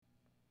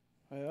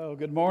Well,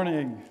 good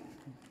morning.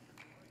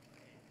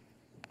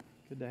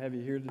 Good to have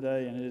you here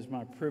today, and it is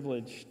my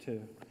privilege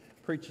to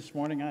preach this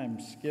morning. I am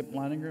Skip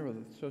Leininger,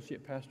 with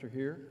associate pastor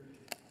here,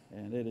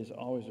 and it is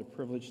always a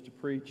privilege to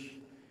preach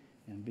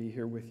and be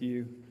here with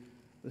you.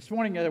 This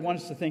morning, I want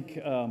us to think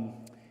in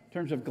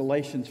terms of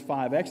Galatians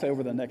 5. Actually,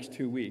 over the next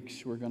 2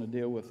 weeks, we're going to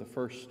deal with the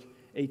first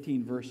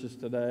 18 verses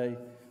today,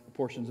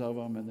 portions of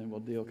them, and then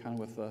we'll deal kind of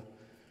with the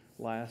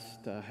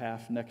last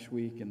half next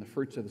week and the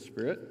fruits of the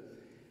Spirit.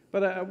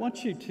 But I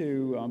want you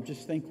to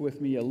just think with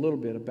me a little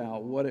bit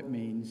about what it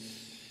means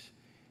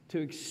to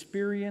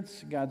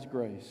experience God's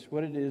grace,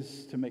 what it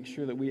is to make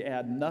sure that we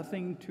add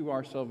nothing to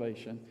our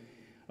salvation.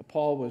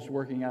 Paul was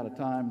working out a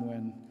time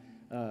when,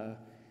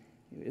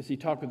 as he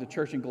talked with the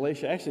church in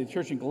Galatia, actually the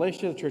church in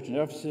Galatia, the church in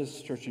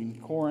Ephesus, the church in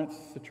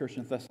Corinth, the church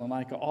in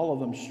Thessalonica, all of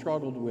them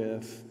struggled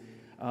with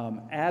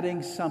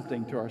adding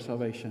something to our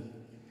salvation.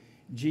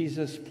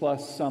 Jesus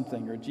plus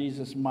something, or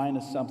Jesus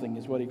minus something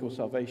is what equals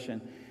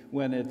salvation,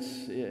 when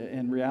it's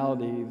in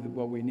reality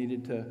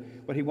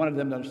what he wanted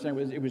them to understand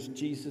was it was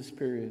Jesus,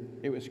 period.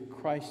 It was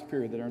Christ,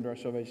 period, that earned our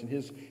salvation.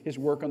 His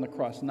work on the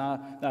cross,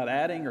 not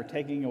adding or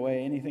taking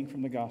away anything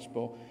from the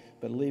gospel,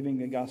 but leaving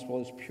the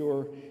gospel as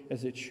pure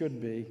as it should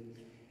be.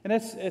 And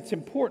it's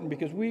important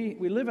because we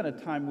live in a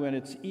time when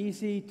it's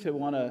easy to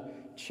want to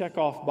check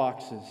off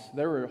boxes.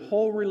 There are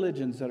whole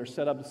religions that are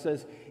set up that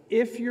says,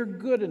 if you're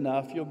good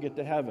enough, you'll get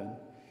to heaven.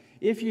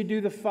 If you do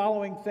the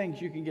following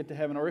things, you can get to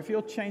heaven. Or if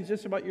you'll change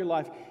this about your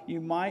life,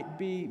 you might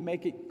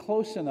make it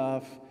close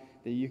enough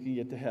that you can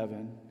get to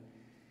heaven.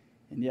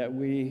 And yet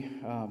we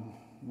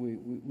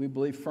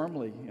believe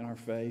firmly in our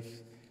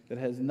faith that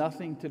has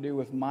nothing to do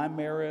with my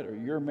merit or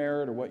your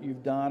merit or what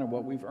you've done or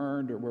what we've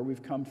earned or where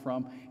we've come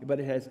from, but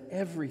it has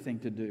everything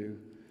to do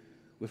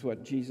with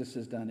what Jesus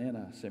has done in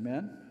us.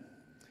 Amen?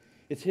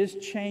 It's His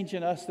change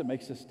in us that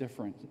makes us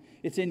different.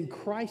 It's in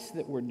Christ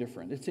that we're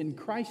different. It's in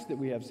Christ that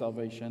we have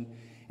salvation.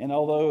 And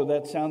although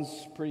that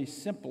sounds pretty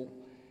simple,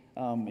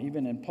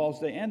 even in Paul's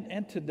day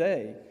and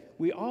today,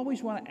 we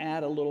always want to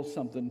add a little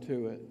something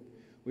to it.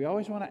 We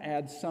always want to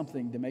add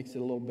something that makes it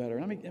a little better.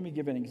 Let me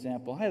give an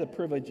example. I had the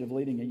privilege of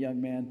leading a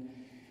young man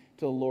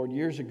to the Lord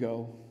years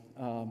ago.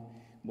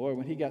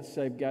 When he got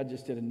saved, God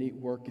just did a neat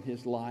work in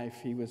his life.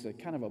 He was a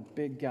kind of a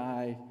big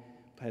guy,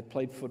 had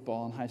played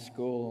football in high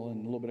school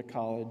and a little bit of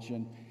college,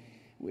 and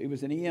he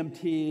was an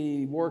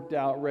EMT, worked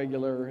out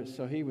regular,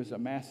 so he was a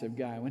massive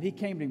guy. When he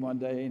came to me one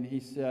day and he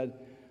said,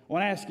 I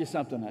want to ask you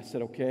something. I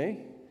said,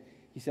 okay.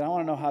 He said, I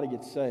want to know how to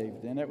get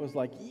saved. And it was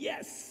like,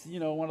 yes,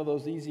 one of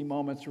those easy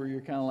moments where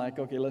you're kind of like,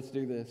 okay, let's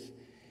do this.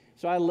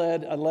 So I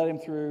led him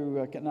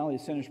through not only a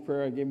sinner's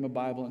prayer, I gave him a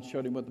Bible and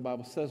showed him what the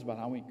Bible says about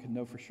how we can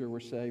know for sure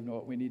we're saved and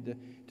what we need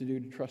to do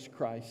to trust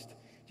Christ.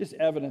 Just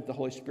evident the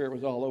Holy Spirit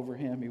was all over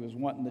him. He was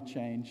wanting to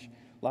change.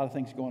 A lot of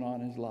things going on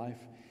in his life.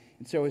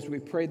 And so as we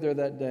prayed there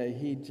that day,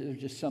 there was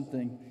just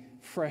something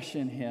fresh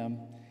in him.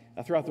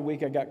 Throughout the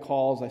week, I got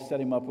calls. I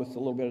set him up with a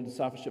little bit of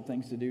discipleship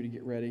things to do to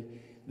get ready.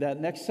 That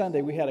next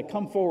Sunday, we had a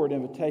come forward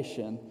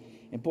invitation.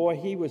 And boy,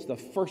 he was the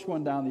first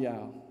one down the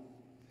aisle.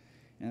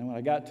 And when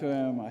I got to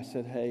him, I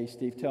said, hey,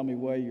 Steve, tell me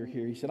why you're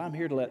here. He said, I'm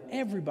here to let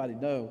everybody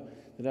know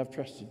that I've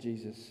trusted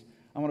Jesus.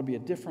 I want to be a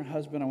different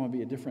husband. I want to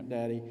be a different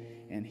daddy.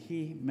 And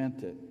he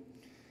meant it.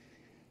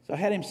 So I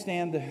had him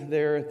stand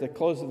there at the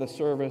close of the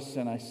service,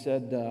 and I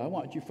said, I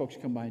want you folks to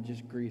come by and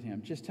just greet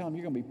him. Just tell him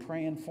you're going to be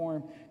praying for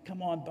him.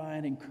 Come on by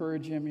and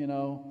encourage him,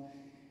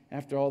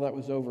 After all that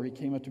was over, he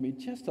came up to me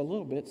just a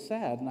little bit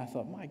sad, and I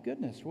thought, my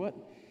goodness, what?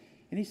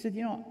 And he said,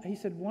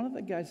 one of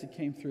the guys that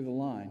came through the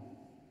line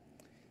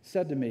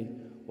said to me,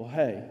 well,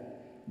 hey,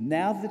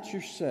 now that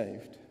you're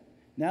saved,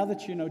 now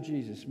that you know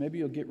Jesus, maybe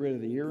you'll get rid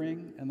of the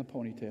earring and the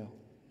ponytail.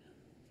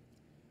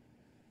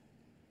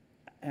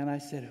 And I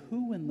said,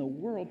 who in the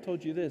world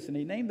told you this? And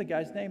he named the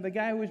guy's name. The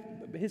guy was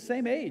his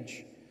same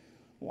age,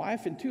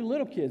 wife and 2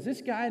 little kids.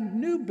 This guy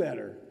knew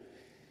better.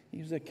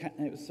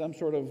 It was some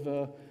sort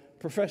of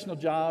professional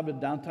job at a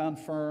downtown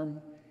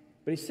firm.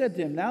 But he said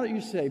to him, now that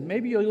you're saved,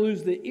 maybe you'll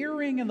lose the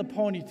earring and the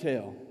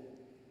ponytail. And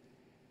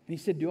he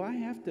said, do I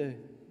have to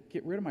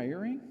get rid of my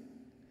earring?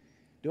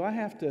 Do I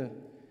have to,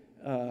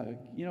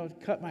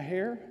 cut my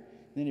hair?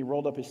 And then he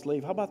rolled up his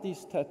sleeve. How about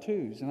these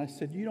tattoos? And I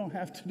said, you don't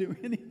have to do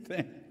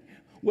anything.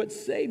 What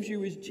saves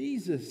you is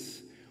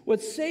Jesus.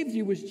 What saved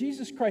you was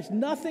Jesus Christ.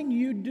 Nothing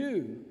you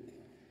do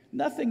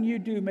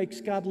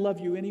makes God love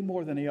you any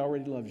more than He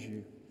already loves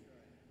you.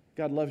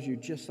 God loves you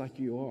just like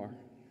you are.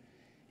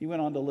 He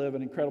went on to live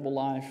an incredible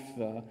life,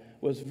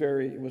 was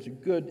true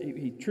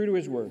to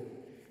his word,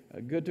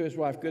 good to his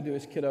wife, good to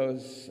his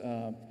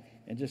kiddos,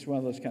 and just one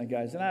of those kind of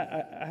guys. And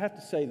I have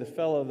to say, the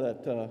fellow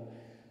that,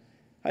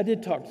 I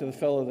did talk to the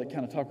fellow that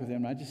kind of talked with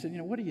him, and I just said,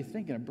 what are you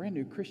thinking, a brand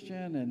new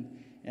Christian?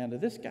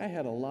 And this guy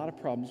had a lot of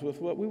problems with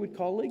what we would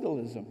call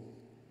legalism.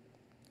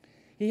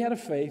 He had a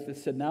faith that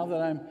said, now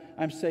that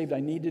I'm saved, I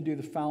need to do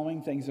the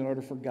following things in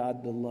order for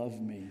God to love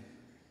me.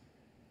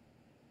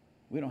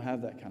 We don't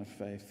have that kind of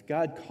faith.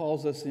 God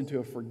calls us into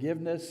a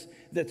forgiveness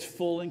that's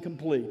full and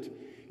complete.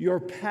 Your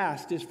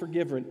past is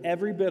forgiven,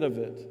 every bit of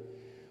it.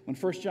 When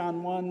 1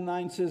 John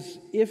 1:9 says,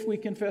 if we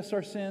confess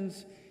our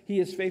sins, he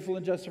is faithful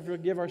and just to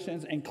forgive our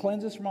sins and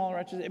cleanse us from all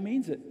unrighteousness, it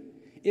means it.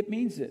 It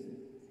means it.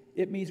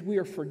 It means we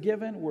are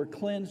forgiven, we're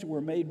cleansed, we're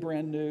made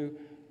brand new,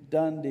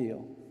 done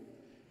deal.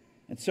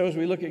 And so as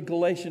we look at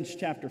Galatians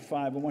chapter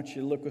 5, I want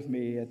you to look with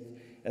me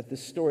at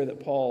this story that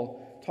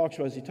Paul talks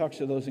about as he talks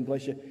to those in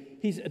Galatia.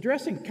 He's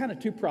addressing kind of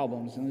two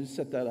problems, and let's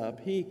set that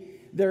up.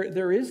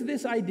 There is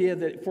this idea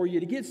that for you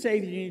to get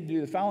saved, you need to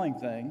do the following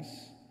things.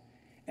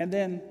 And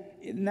then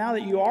now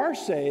that you are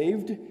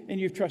saved and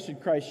you've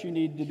trusted Christ, you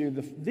need to do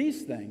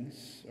these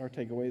things or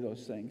take away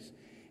those things.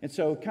 And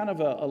so kind of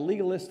a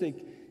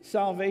legalistic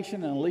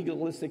salvation and a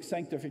legalistic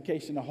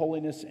sanctification of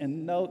holiness,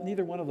 and no,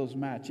 neither one of those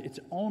match. It's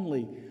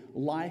only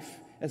life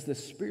as the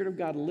Spirit of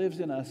God lives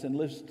in us and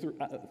lives through,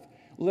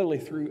 literally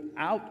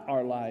throughout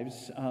our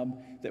lives,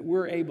 that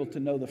we're able to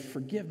know the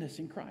forgiveness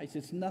in Christ.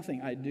 It's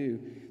nothing I do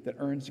that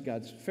earns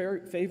God's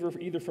favor,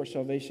 either for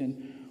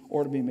salvation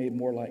or to be made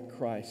more like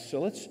Christ.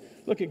 So let's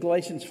look at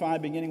Galatians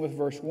 5, beginning with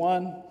verse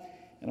 1,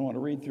 and I want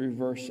to read through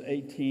verse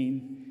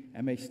 18.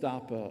 I may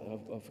stop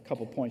of a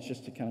couple points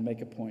just to kind of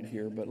make a point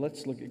here, but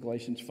let's look at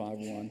Galatians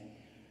 5:1.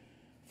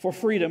 For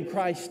freedom,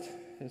 Christ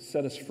has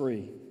set us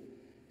free.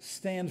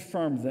 Stand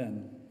firm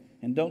then,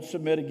 and don't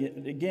submit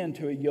again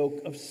to a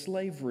yoke of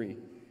slavery.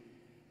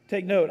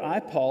 Take note, I,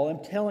 Paul,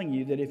 am telling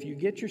you that if you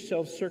get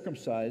yourselves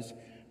circumcised,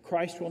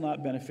 Christ will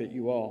not benefit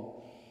you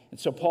all. And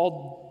so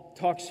Paul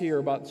talks here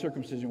about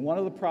circumcision. One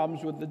of the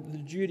problems with the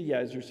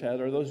Judaizers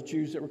had, or those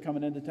Jews that were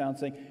coming into town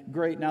saying,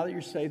 great, now that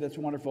you're saved, that's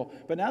wonderful.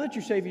 But now that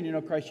you're saved and you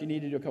know Christ, you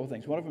need to do a couple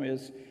things. One of them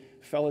is,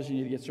 fellas, you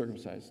need to get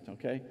circumcised,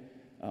 okay?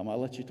 I'll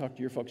let you talk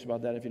to your folks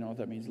about that if you know what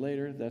that means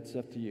later. That's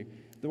up to you.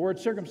 The word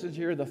circumcision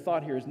here, the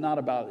thought here is not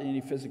about any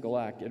physical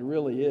act. It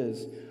really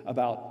is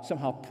about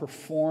somehow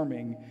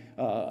performing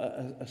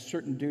a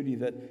certain duty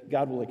that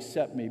God will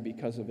accept me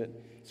because of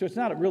it. So it's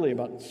not really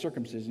about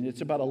circumcision.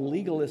 It's about a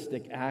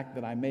legalistic act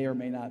that I may or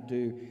may not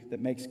do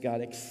that makes God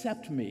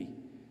accept me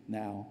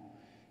now.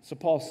 So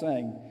Paul's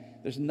saying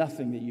there's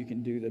nothing that you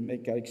can do to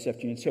make God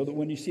accept you. And so that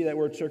when you see that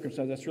word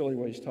circumcised, that's really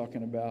what he's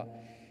talking about.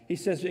 He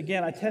says,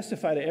 again, I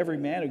testify to every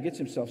man who gets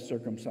himself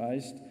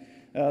circumcised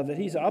that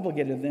he's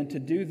obligated then to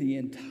do the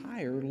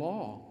entire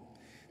law.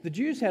 The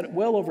Jews had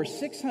well over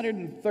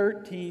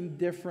 613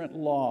 different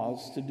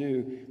laws to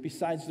do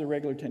besides the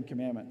regular 10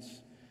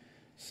 Commandments.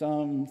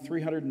 Some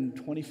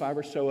 325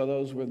 or so of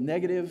those were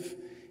negative,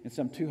 and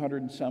some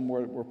 200 and some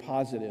were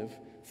positive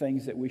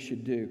things that we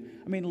should do.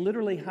 I mean,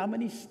 literally how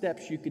many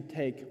steps you could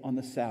take on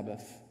the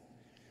Sabbath.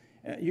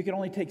 You could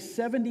only take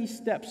 70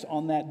 steps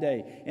on that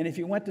day. And if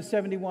you went to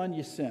 71,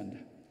 you sinned.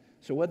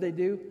 So what'd they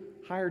do?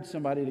 Hired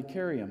somebody to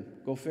carry them.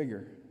 Go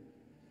figure.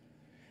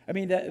 I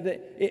mean,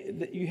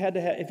 you had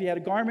to have, if you had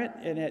a garment,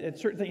 and it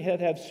certainly had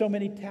to have so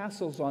many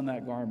tassels on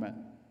that garment.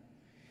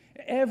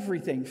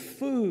 Everything,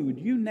 food,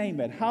 you name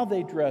it, how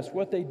they dressed,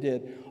 what they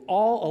did,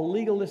 all a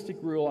legalistic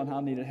rule on how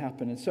it needed to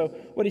happen. And so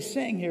what he's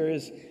saying here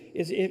is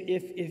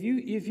if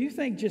you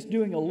think just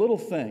doing a little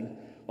thing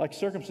like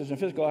circumcision, a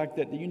physical act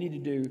that you need to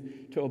do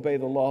to obey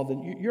the law,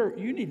 then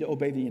you need to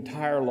obey the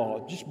entire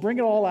law. Just bring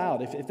it all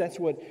out if that's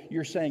what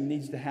you're saying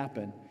needs to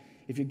happen.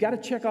 If you've got to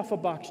check off a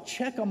box,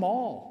 check them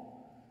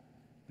all,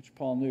 which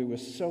Paul knew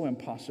was so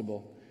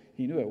impossible.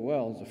 He knew it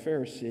well as a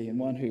Pharisee and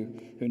one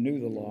who knew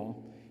the law.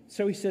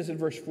 So he says in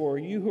verse 4,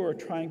 you who are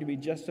trying to be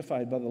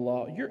justified by the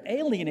law, you're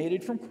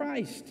alienated from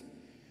Christ.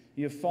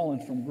 You have fallen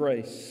from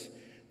grace.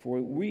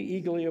 For we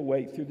eagerly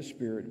await through the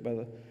Spirit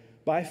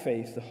by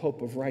faith the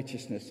hope of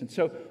righteousness. And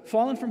so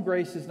fallen from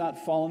grace is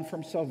not fallen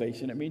from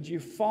salvation. It means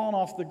you've fallen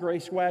off the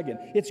grace wagon.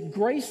 It's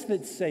grace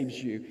that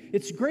saves you.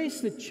 It's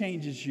grace that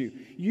changes you.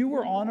 You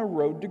were on a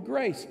road to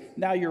grace.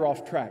 Now you're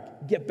off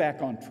track. Get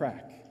back on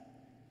track.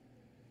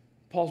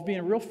 Paul's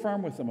being real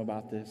firm with them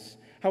about this.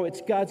 How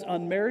it's God's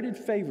unmerited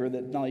favor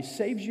that not only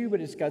saves you, but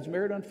it's God's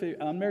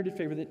unmerited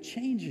favor that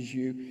changes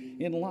you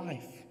in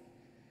life.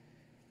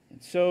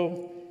 And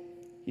so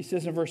he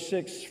says in verse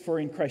 6, for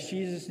in Christ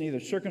Jesus neither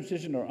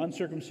circumcision nor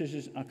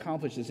uncircumcision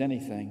accomplishes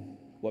anything.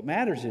 What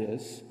matters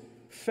is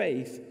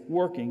faith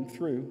working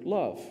through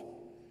love.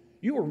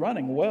 You were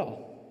running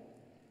well.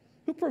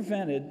 Who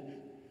prevented,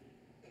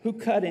 who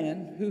cut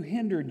in, who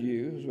hindered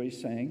you, is what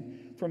he's saying,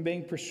 from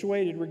being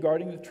persuaded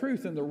regarding the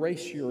truth in the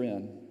race you're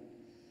in?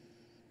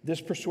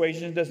 This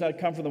persuasion does not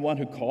come from the one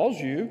who calls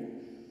you.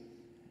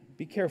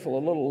 Be careful,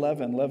 a little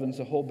leaven leavens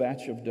a whole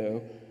batch of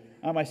dough.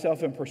 I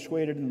myself am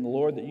persuaded in the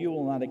Lord that you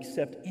will not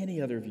accept any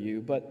other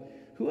view, but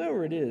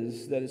whoever it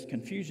is that is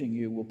confusing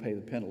you will pay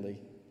the penalty.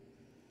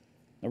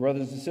 Now,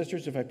 brothers and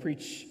sisters, if I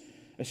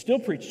still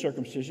preach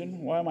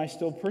circumcision, why am I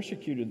still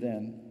persecuted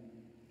then?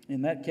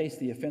 In that case,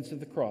 the offense of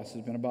the cross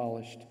has been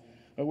abolished.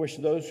 I wish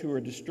those who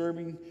are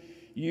disturbing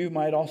you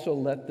might also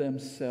let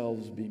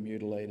themselves be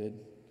mutilated.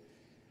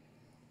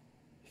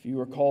 If you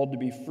were called to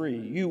be free,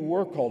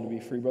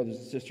 brothers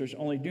and sisters,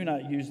 only do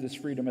not use this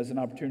freedom as an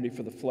opportunity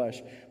for the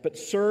flesh, but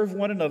serve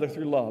one another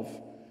through love.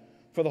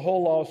 For the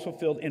whole law is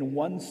fulfilled in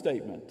one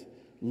statement: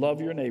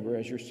 love your neighbor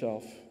as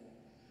yourself.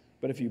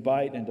 But if you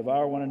bite and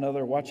devour one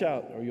another, watch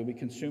out, or you'll be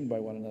consumed by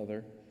one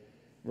another.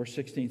 Verse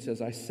 16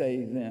 says, I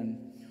say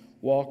then,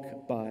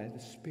 walk by the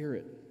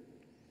Spirit,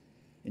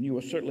 and you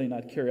will certainly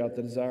not carry out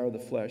the desire of the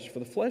flesh. For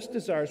the flesh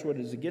desires what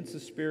is against the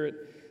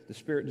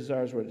Spirit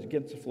desires what is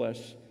against the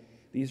flesh.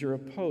 These are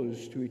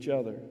opposed to each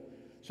other,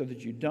 so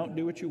that you don't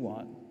do what you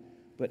want.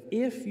 But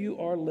if you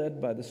are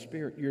led by the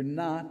Spirit, you're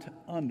not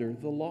under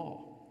the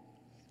law.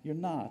 You're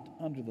not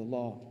under the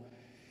law.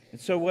 And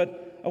so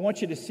what I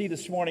want you to see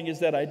this morning is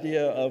that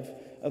idea of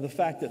the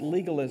fact that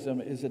legalism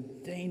is a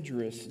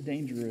dangerous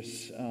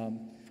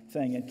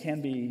thing, and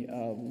can be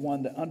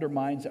one that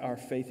undermines our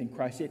faith in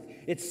Christ.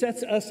 It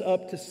sets us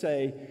up to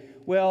say,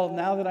 well,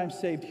 now that I'm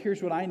saved,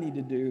 here's what I need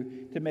to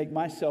do to make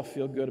myself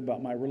feel good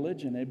about my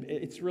religion.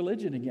 It's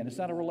religion again. It's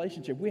not a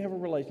relationship. We have a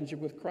relationship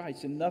with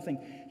Christ, and nothing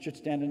should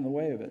stand in the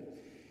way of it.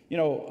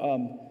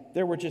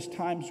 There were just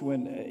times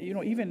when,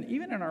 even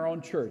in our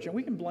own church, and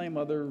we can blame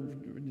other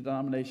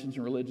denominations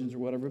and religions or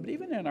whatever, but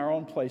even in our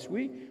own place,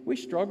 we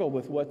struggle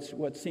with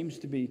what seems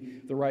to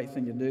be the right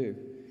thing to do.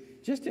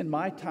 Just in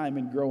my time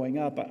in growing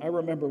up, I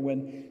remember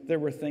when there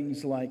were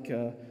things like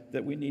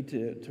that we need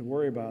to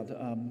worry about.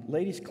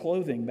 Ladies'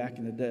 clothing back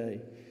in the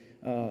day.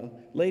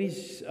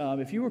 Ladies,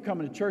 if you were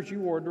coming to church, you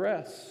wore a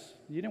dress.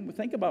 You didn't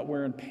think about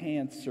wearing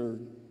pants or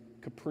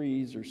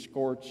capris or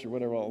skirts or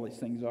whatever all these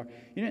things are.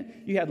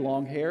 You had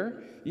long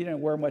hair. You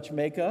didn't wear much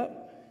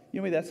makeup.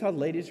 That's how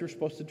ladies were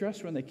supposed to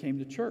dress when they came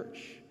to church.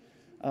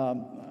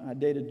 I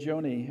dated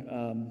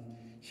Joni.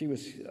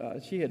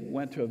 She had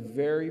went to a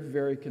very,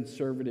 very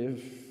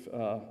conservative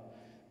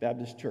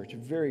Baptist church, a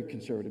very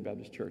conservative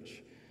Baptist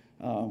church.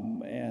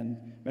 And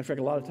matter of fact,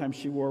 a lot of times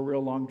she wore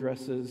real long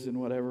dresses and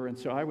whatever. And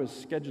so I was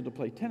scheduled to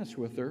play tennis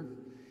with her.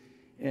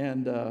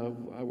 And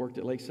I worked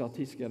at Lake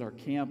Saltisca at our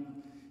camp.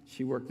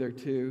 She worked there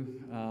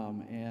too.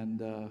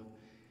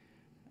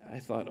 I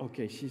thought,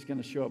 okay, she's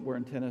going to show up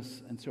wearing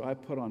tennis. And so I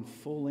put on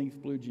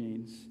full-length blue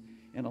jeans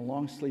and a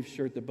long-sleeve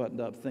shirt that buttoned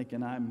up,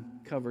 thinking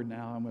I'm covered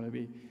now. I'm going to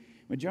be...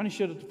 When Joni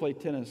showed up to play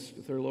tennis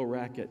with her little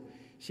racket,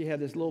 she had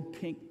this little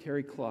pink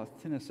terry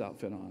cloth tennis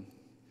outfit on.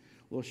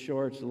 Little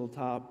shorts, a little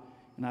top.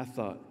 And I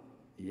thought,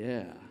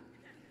 yeah.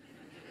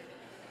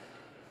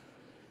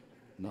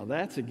 Now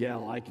that's a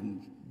gal I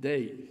can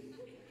date.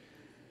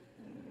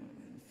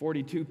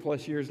 42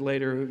 plus years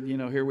later,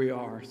 here we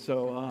are.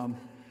 So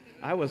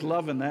I was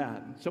loving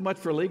that. So much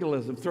for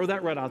legalism. Throw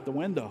that right out the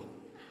window.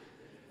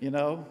 We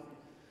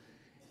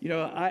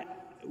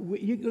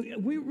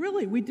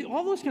do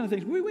all those kind of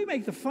things. We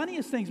make the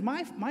funniest things.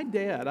 My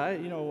dad,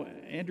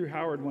 Andrew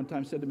Howard one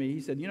time said to me,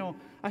 he said,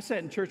 I sat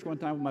in church one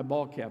time with my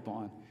ball cap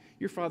on.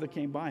 Your father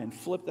came by and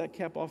flipped that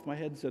cap off my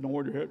head and said, don't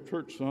wear your hat at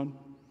church, son.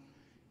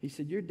 He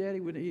said, your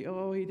daddy would,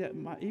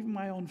 even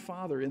my own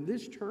father in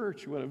this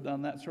church would have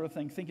done that sort of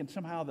thing, thinking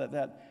somehow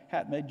that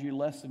hat made you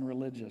less than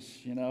religious,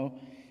 and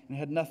it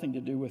had nothing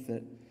to do with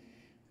it.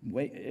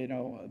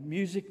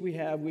 Music we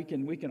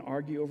can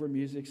argue over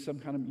music, some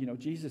kind of,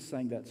 Jesus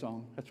sang that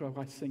song. That's why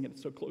I sing it.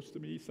 It's so close to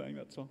me. He sang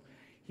that song.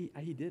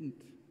 He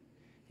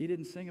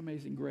didn't sing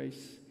Amazing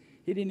Grace.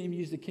 He didn't even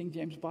use the King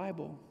James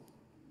Bible.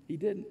 He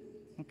didn't,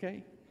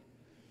 okay?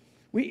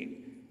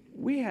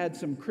 We had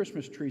some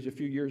Christmas trees a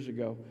few years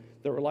ago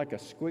that were like a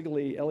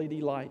squiggly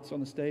LED lights on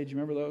the stage. You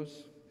remember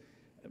those?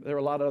 There were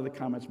a lot of other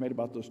comments made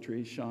about those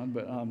trees, Sean,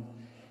 but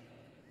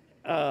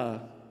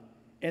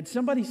and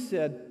somebody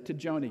said to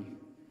Joni,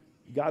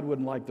 God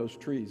wouldn't like those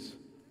trees.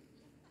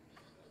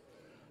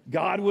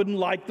 God wouldn't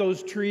like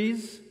those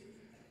trees.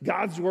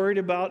 God's worried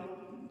about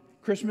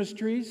Christmas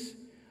trees.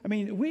 I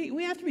mean,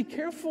 we have to be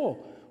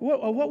careful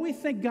what we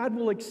think God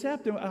will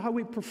accept and how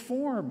we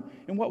perform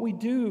and what we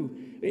do.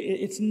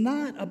 It's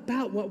not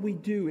about what we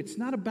do. It's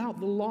not about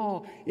the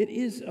law. It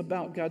is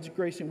about God's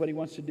grace and what He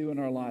wants to do in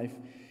our life.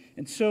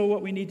 And so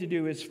what we need to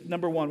do is,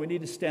 number one, we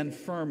need to stand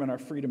firm in our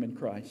freedom in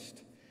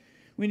Christ.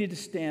 We need to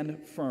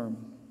stand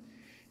firm.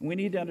 And we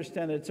need to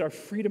understand that it's our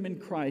freedom in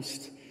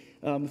Christ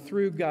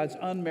through God's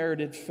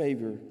unmerited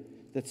favor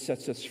that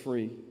sets us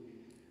free.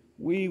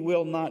 We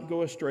will not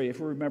go astray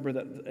if we remember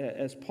that,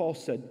 as Paul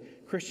said,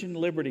 Christian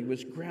liberty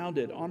was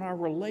grounded on our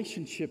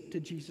relationship to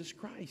Jesus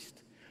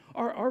Christ.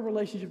 Our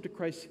relationship to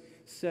Christ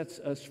sets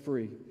us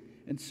free.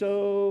 And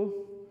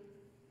so,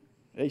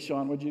 hey,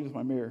 Sean, what'd you do with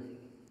my mirror?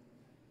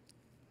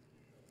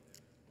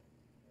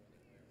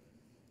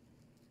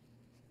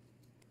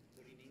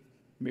 What do you need?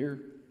 Mirror.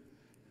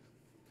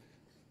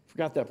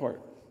 Forgot that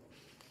part.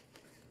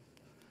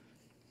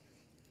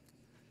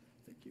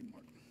 Thank you,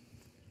 Mark.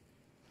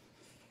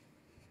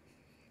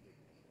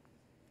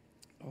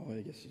 Oh,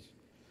 I guess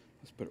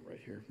let's put it right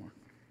here, Mark.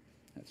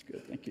 That's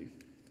good. Thank you.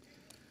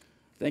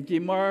 Thank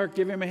you, Mark.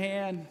 Give him a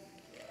hand.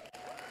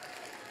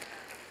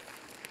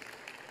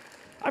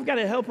 I've got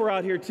a helper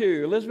out here,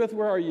 too. Elizabeth,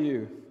 where are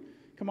you?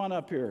 Come on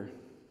up here.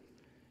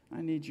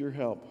 I need your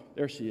help.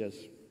 There she is.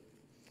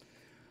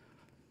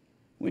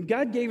 When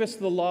God gave us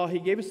the law, He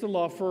gave us the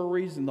law for a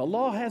reason. The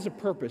law has a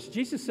purpose.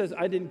 Jesus says,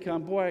 I didn't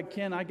come. Boy,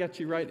 Ken, I got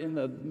you right in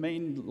the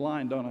main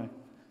line, don't I?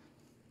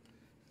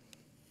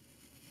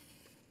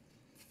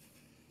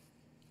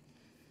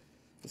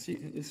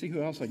 Let's see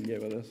who else I can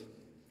get with this.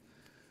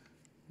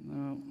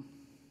 No.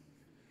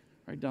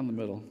 Right down the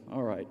middle.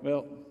 All right.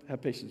 Well,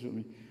 have patience with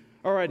me.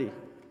 All righty.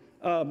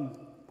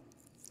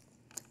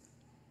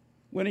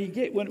 When he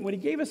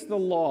gave us the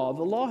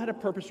law had a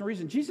purpose and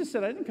reason. Jesus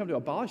said, I didn't come to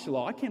abolish the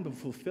law. I came to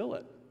fulfill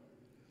it.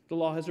 The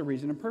law has a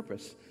reason and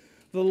purpose.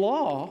 The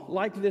law,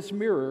 like this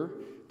mirror,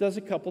 does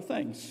a couple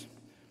things.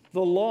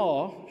 The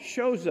law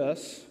shows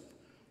us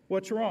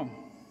what's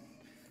wrong.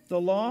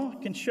 The law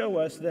can show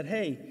us that,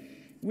 hey,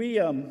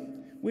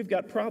 we've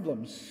got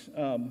problems,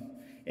 and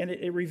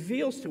it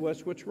reveals to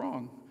us what's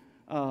wrong.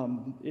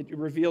 It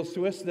reveals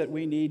to us that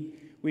we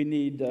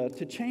need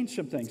to change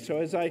some things. So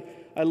as I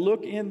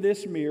look in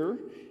this mirror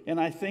and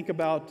I think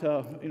about,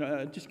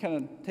 just kind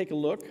of take a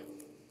look,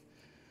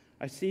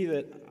 I see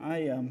that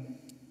I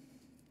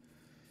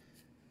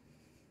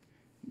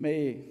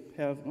may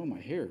have, my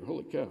hair,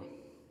 holy cow.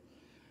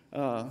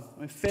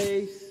 My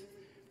face.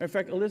 Matter of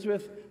fact,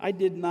 Elizabeth,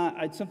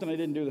 something I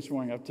didn't do this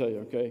morning, I'll tell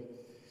you, okay?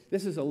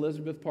 This is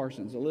Elizabeth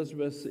Parsons.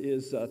 Elizabeth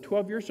is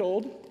 12 years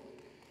old.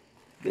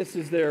 This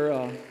is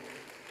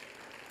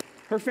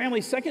her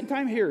family's second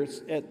time here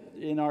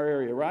in our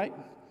area, right?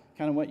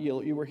 Kind of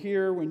you were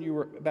here when you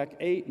were back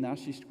 8, now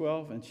she's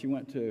 12, and she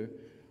went to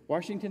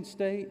Washington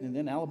State and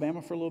then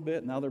Alabama for a little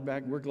bit. Now they're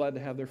back. We're glad to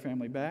have their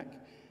family back.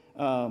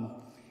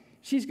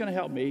 She's going to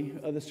help me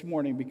this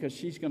morning because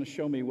she's going to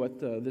show me what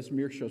this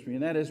mirror shows me.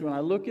 And that is when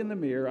I look in the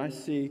mirror, I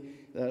see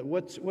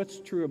what's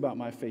true about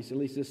my face, at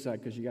least this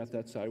side because you got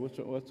that side. What's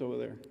over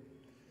there?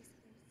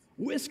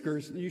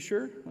 Whiskers. Are you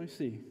sure? Let me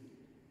see.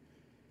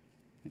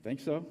 You think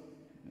so?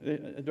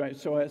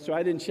 So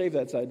I didn't shave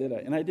that side, did I?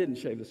 And I didn't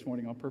shave this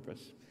morning on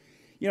purpose.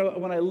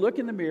 When I look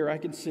in the mirror, I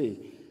can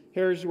see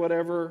hair's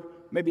whatever,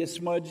 maybe a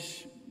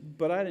smudge,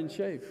 but I didn't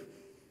shave.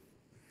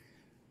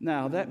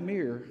 Now, that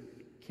mirror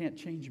can't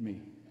change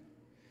me.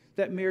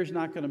 That mirror's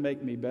not going to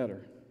make me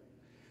better.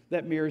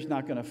 That mirror's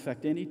not going to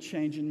affect any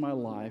change in my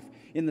life.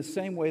 In the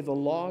same way, the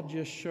law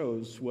just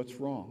shows what's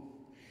wrong.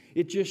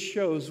 It just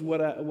shows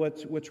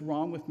what's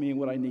wrong with me and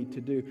what I need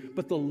to do.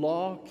 But the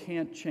law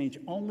can't change.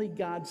 Only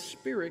God's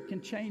Spirit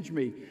can change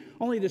me.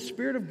 Only the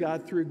Spirit of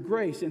God, through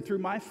grace and through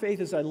my faith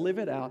as I live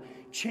it out,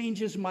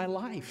 changes my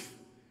life.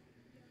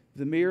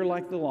 The mirror,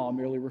 like the law,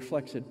 merely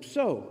reflects it.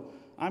 So,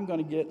 I'm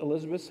going to get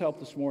Elizabeth's help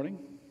this morning.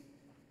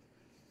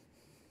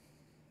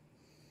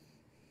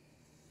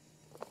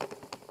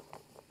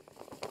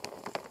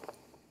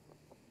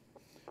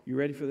 You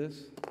ready for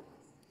this?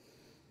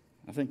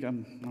 I think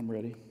I'm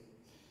ready.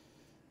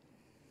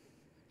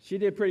 She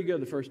did pretty good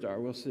the first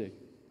hour. We'll see.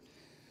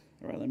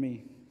 All right,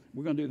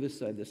 we're going to do this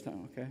side this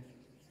time, okay?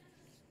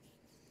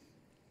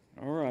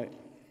 All right.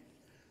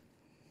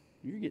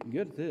 You're getting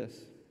good at this.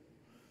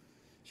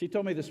 She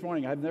told me this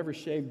morning I've never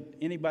shaved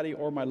anybody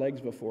or my legs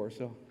before,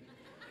 so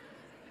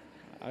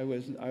I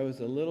was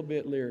a little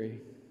bit leery.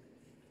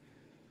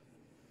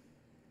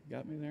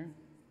 Got me there?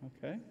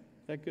 Okay.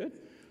 Is that good?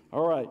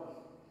 All right.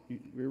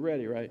 We're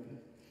ready, right?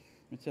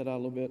 Let's head out a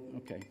little bit.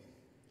 Okay.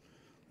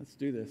 Let's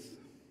do this.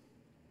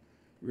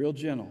 Real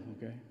gentle,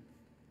 okay?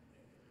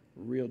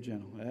 Real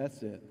gentle.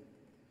 That's it.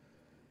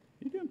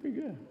 You're doing pretty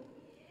good.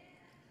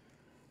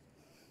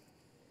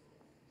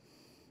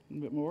 A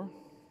little bit more.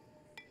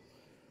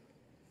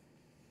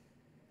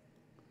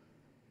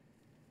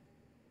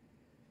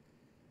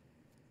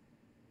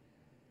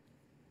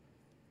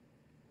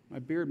 My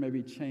beard may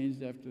be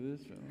changed after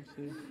this. Let's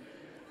see.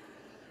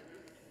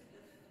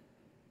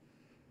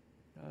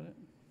 Got it?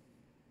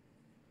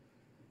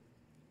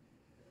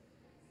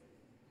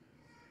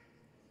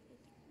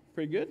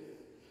 Pretty good?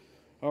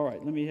 All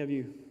right, let me have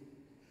you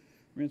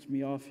rinse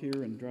me off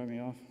here and dry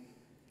me off.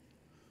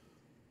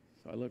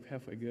 So I look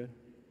halfway good.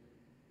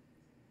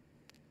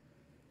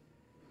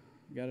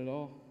 Got it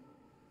all?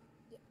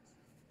 Yes.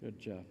 Good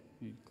job.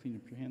 You clean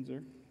up your hands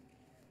there.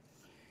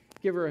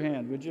 Give her a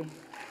hand, would you?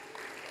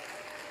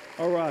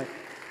 All right.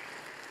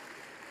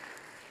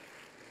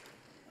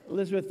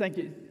 Elizabeth, thank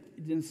you.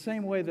 In the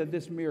same way that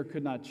this mirror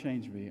could not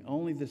change me,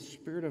 only the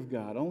Spirit of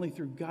God, only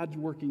through God's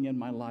working in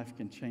my life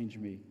can change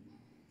me.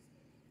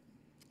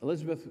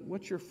 Elizabeth,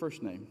 what's your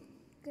first name?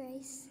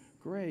 Grace.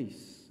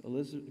 Grace.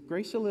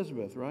 Grace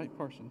Elizabeth, right?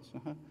 Parsons.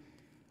 Uh-huh.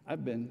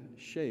 I've been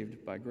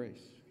shaved by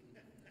Grace.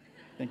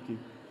 Thank you.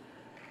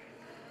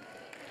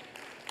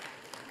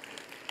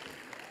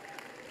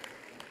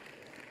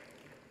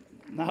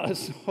 Now,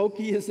 as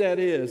hokey as that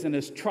is, and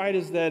as trite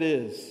as that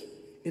is,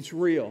 it's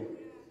real.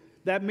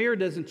 That mirror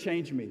doesn't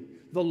change me.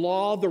 The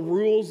law, the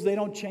rules, they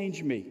don't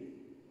change me.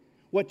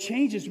 What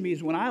changes me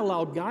is when I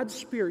allow God's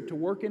Spirit to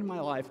work in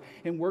my life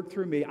and work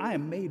through me. I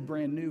am made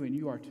brand new, and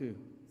you are too.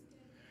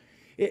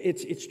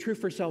 It's true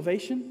for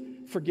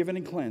salvation, forgiven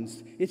and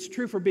cleansed. It's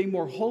true for being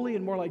more holy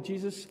and more like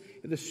Jesus.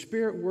 The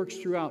Spirit works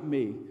throughout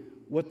me.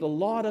 What the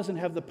law doesn't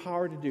have the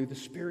power to do, the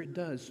Spirit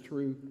does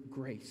through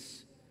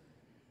grace.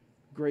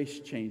 Grace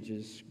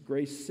changes.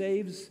 Grace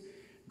saves.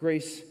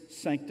 Grace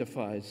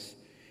sanctifies.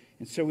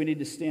 And so we need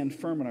to stand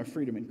firm in our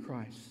freedom in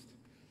Christ.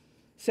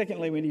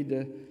 Secondly, we need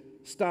to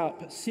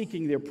stop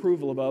seeking the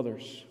approval of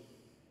others.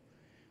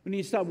 We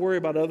need to stop worrying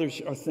about others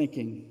are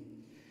thinking.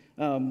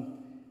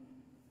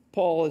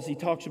 Paul, as he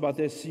talks about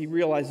this, he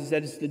realizes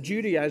that it's the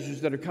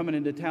Judaizers that are coming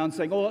into town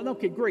saying, oh,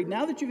 okay, great.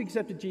 Now that you've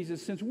accepted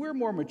Jesus, since we're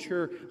more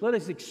mature, let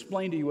us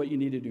explain to you what you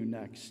need to do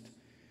next.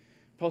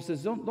 Paul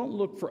says, don't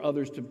look for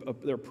others to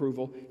their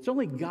approval. It's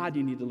only God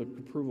you need to look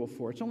approval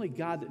for. It's only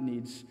God that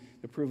needs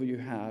the approval you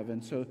have.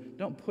 And so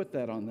don't put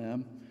that on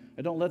them.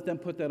 And don't let them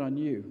put that on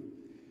you.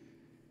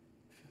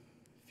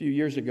 A few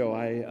years ago,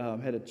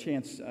 I had a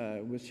chance,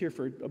 was here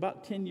for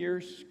about 10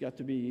 years, got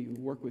to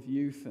work with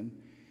youth,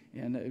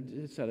 and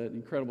it's had an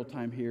incredible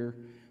time here.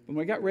 When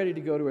we got ready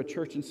to go to a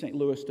church in St.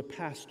 Louis to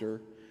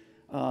pastor,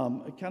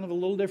 kind of a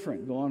little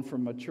different, going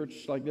from a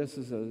church like this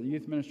as a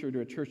youth minister to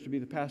a church to be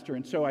the pastor.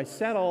 And so I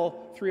sat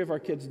all three of our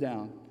kids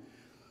down,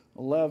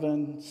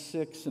 11,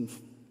 6,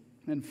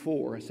 and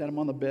 4. I sat them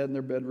on the bed in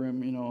their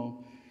bedroom,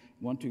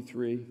 1, 2,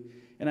 3.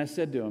 And I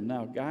said to them,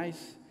 now,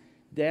 guys,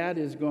 Dad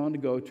is going to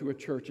go to a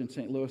church in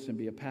St. Louis and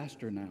be a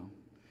pastor now.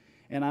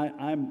 And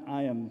I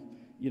am...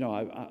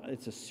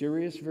 it's a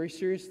serious, very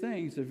serious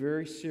thing. It's a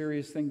very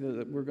serious thing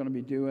that we're going to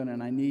be doing,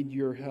 and I need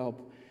your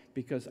help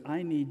because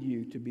I need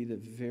you to be the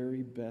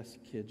very best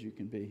kids you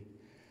can be.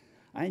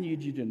 I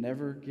need you to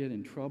never get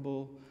in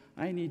trouble.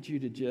 I need you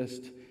to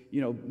just,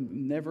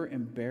 never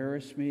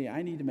embarrass me.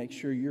 I need to make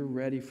sure you're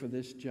ready for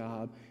this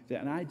job.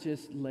 And I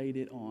just laid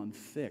it on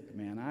thick,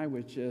 man. I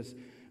was just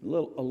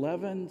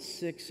 11,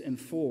 6, and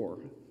 4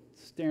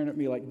 staring at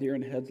me like deer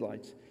in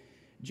headlights.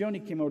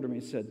 Joni came over to me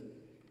and said,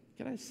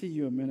 can I see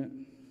you a minute?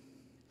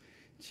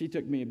 She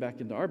took me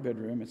back into our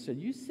bedroom and said,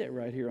 you sit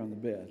right here on the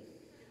bed.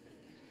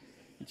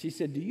 And she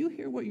said, do you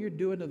hear what you're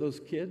doing to those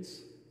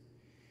kids?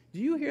 Do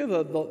you hear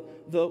the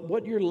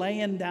what you're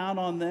laying down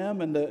on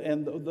them and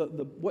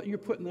the what you're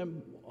putting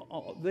them?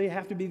 They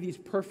have to be these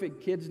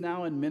perfect kids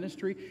now in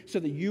ministry so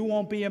that you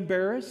won't be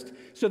embarrassed,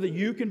 so that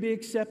you can be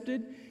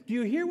accepted. Do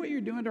you hear what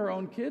you're doing to our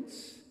own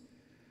kids?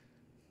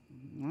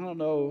 I don't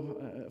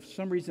know. For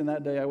some reason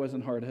that day I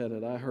wasn't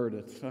hard-headed. I heard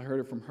it. I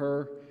heard it from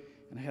her.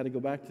 And I had to go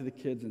back to the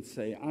kids and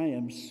say, I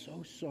am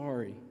so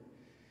sorry.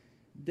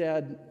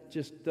 Dad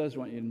just does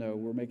want you to know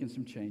we're making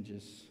some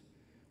changes.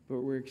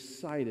 But we're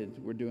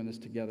excited we're doing this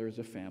together as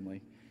a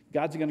family.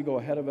 God's going to go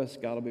ahead of us.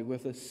 God will be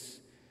with us.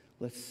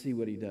 Let's see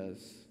what he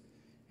does.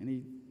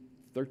 And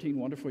 13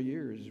 wonderful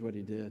years is what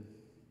he did.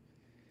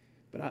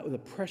 But the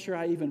pressure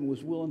I even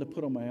was willing to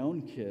put on my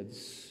own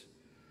kids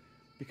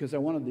because I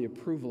wanted the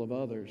approval of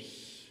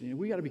others.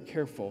 We got to be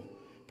careful.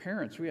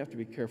 Parents, we have to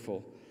be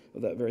careful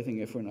of that very thing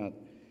if we're not.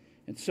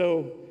 And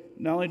so,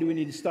 not only do we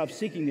need to stop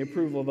seeking the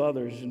approval of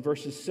others, in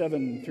verses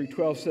 7 through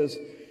 12 says,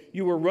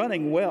 you were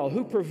running well.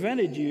 Who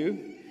prevented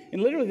you?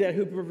 And literally that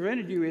who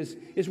prevented you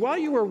is while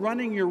you were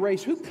running your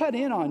race, who cut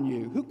in on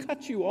you? Who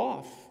cut you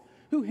off?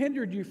 Who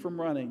hindered you from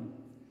running?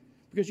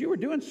 Because you were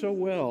doing so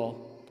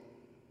well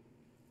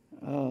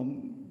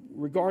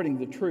regarding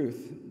the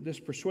truth. This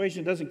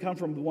persuasion doesn't come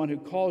from the one who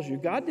calls you.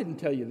 God didn't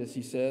tell you this,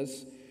 he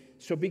says.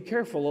 So be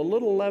careful. A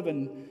little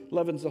leaven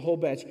leavens the whole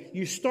batch.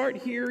 You start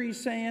here,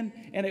 he's saying,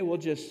 and it will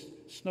just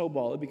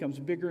snowball. It becomes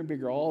bigger and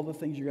bigger. All the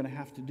things you're going to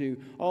have to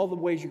do, all the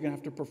ways you're going to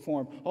have to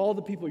perform, all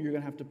the people you're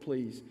going to have to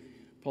please.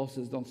 Paul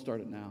says, don't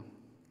start it now.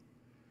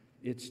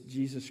 It's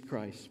Jesus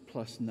Christ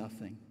plus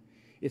nothing.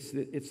 It's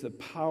the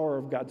power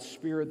of God's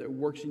Spirit that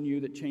works in you,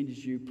 that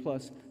changes you,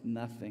 plus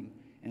nothing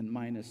and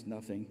minus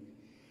nothing.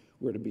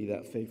 We're to be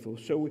that faithful.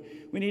 So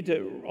we need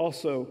to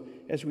also,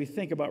 as we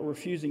think about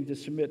refusing to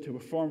submit to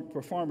a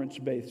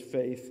performance-based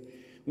faith,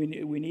 we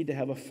need to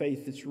have a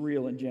faith that's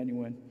real and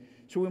genuine.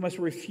 So we must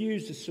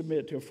refuse to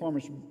submit to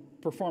a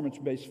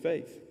performance-based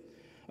faith.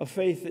 A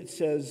faith that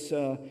says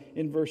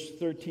in verse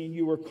 13,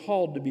 you were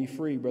called to be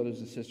free, brothers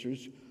and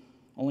sisters.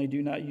 Only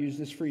do not use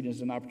this freedom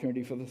as an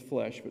opportunity for the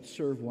flesh, but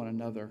serve one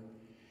another.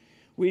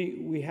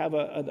 We have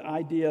an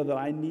idea that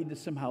I need to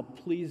somehow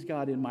please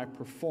God in my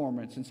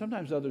performance, and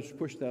sometimes others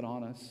push that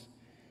on us.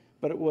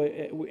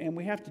 And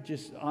we have to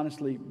just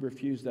honestly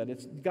refuse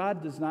that.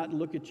 God does not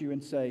look at you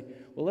and say,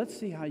 well, let's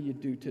see how you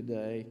do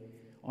today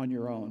on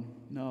your own.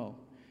 No.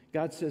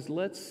 God says,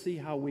 let's see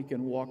how we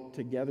can walk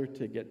together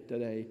to get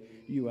today,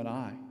 you and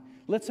I.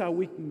 Let's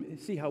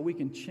see how we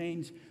can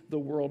change the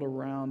world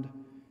around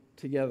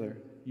together,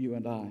 you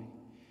and I.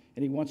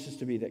 And he wants us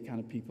to be that kind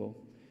of people.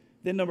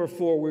 Then number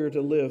 4, we're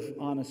to live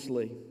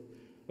honestly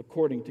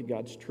according to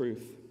God's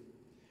truth.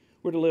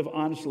 We're to live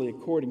honestly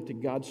according to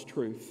God's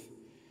truth.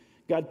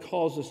 God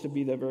calls us to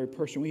be that very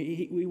person.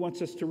 He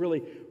wants us to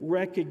really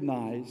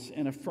recognize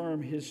and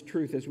affirm his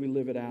truth as we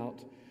live it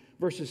out.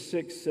 Verses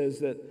 6 says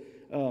that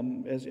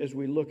as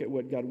we look at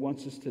what God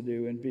wants us to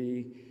do and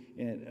be,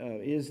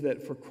 is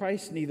that for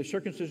Christ neither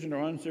circumcision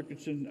or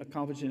uncircumcision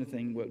accomplish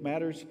anything. What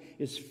matters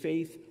is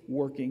faith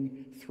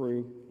working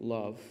through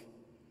love.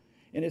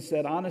 And it's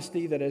that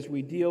honesty that as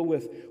we deal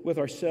with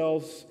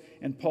ourselves,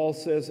 and Paul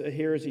says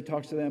here as he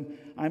talks to them,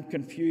 I'm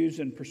confused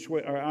and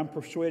I'm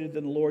persuaded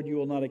that the Lord you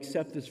will not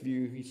accept this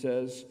view, he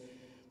says,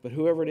 but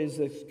whoever it is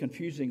that's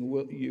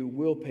confusing you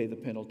will pay the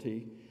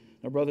penalty.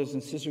 Now, brothers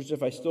and sisters,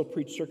 if I still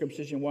preach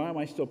circumcision, why am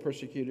I still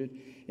persecuted?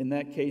 In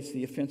that case,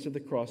 the offense of the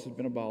cross has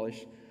been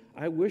abolished.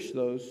 I wish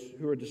those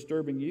who are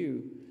disturbing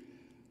you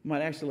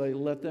might actually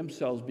let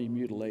themselves be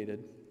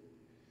mutilated.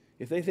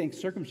 If they think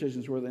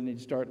circumcision is where they need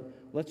to start,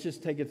 let's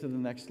just take it to the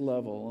next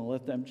level and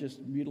let them just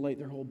mutilate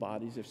their whole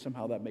bodies if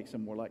somehow that makes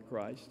them more like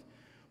Christ.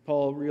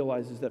 Paul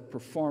realizes that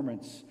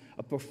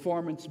a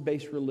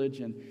performance-based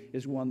religion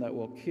is one that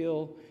will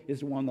kill,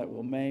 is one that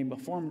will maim. A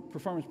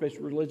performance-based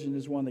religion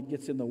is one that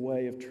gets in the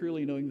way of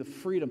truly knowing the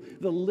freedom,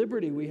 the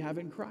liberty we have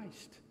in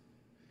Christ.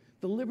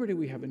 The liberty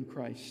we have in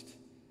Christ.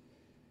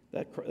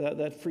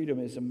 That freedom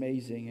is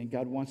amazing, and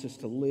God wants us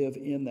to live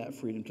in that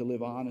freedom, to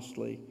live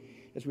honestly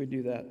as we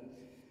do that.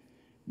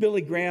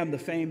 Billy Graham, the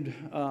famed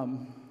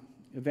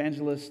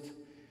evangelist,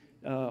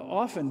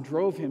 often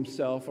drove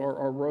himself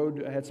or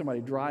had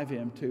somebody drive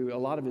him to a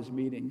lot of his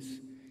meetings.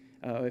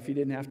 If he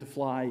didn't have to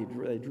fly,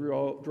 they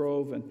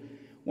drove. And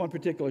one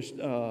particular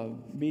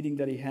meeting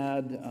that he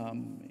had,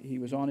 he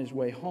was on his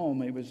way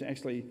home. He was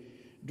actually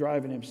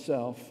driving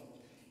himself.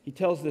 He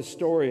tells this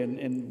story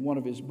in one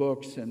of his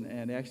books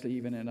and actually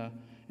even in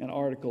an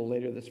article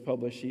later that's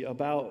published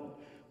about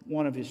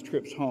one of his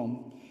trips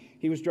home.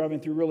 He was driving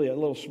through really a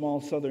little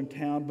small southern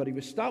town, but he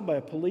was stopped by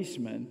a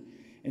policeman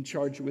and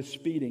charged with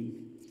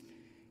speeding.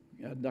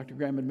 Dr.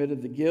 Graham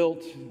admitted the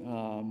guilt,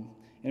 and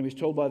he was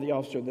told by the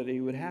officer that he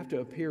would have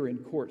to appear in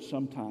court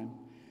sometime.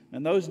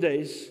 In those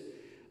days,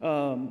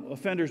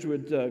 offenders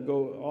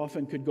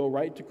often could go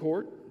right to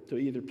court to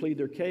either plead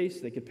their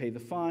case, they could pay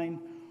the fine,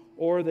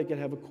 or they could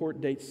have a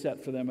court date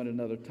set for them at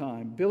another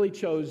time. Billy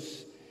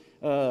chose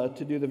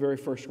to do the very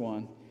first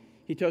one.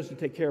 He chose to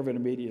take care of it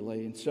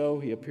immediately, and so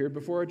he appeared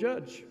before a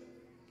judge.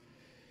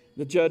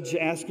 The judge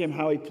asked him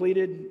how he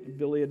pleaded.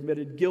 Billy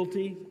admitted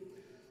guilty.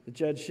 The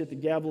judge hit the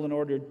gavel and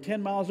ordered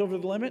 10 miles over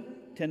the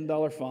limit,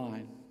 $10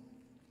 fine.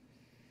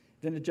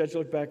 Then the judge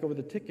looked back over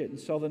the ticket and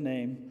saw the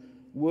name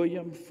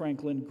William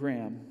Franklin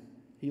Graham.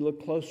 He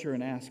looked closer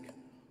and asked,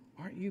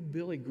 "Aren't you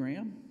Billy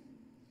Graham?"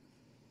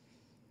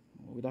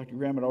 Well, Dr.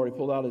 Graham had already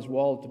pulled out his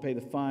wallet to pay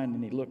the fine,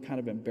 and he looked kind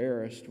of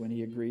embarrassed when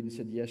he agreed and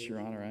said, "Yes, Your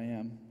Honor, I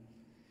am."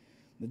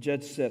 The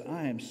judge said,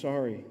 "I am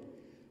sorry.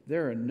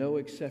 There are no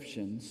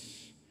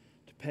exceptions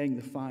to paying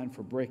the fine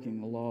for breaking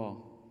the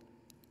law."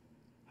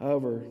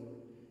 However,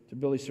 to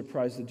Billy's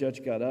surprise, the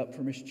judge got up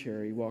from his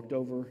chair. He walked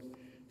over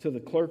to the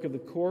clerk of the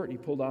court. He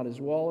pulled out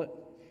his wallet,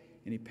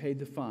 and he paid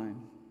the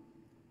fine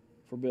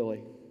for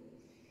Billy.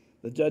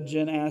 The judge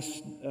then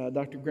asked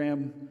Dr.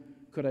 Graham,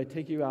 "Could I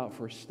take you out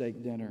for a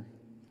steak dinner?"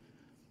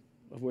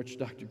 Of which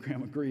Dr.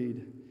 Graham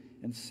agreed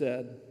and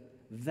said,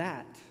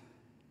 That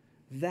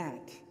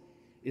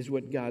is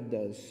what God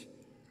does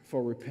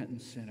for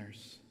repentant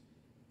sinners.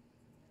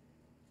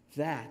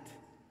 That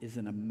is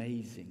an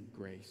amazing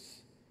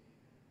grace.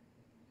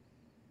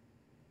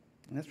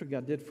 And that's what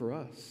God did for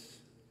us.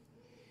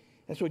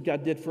 That's what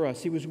God did for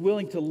us. He was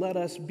willing to let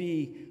us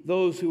be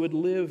those who would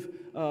live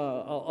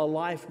a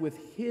life with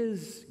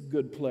His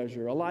good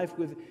pleasure, a life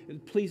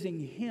with pleasing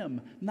Him,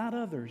 not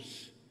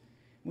others.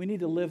 We need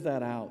to live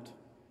that out.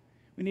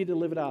 We need to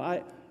live it out.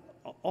 I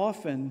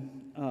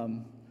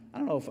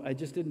don't know if I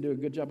just didn't do a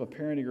good job of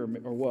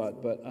parenting or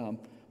what, but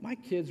my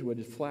kids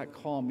would flat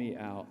call me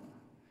out.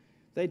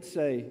 They'd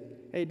say,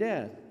 "Hey,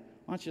 Dad,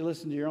 why don't you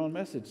listen to your own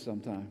message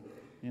sometime?"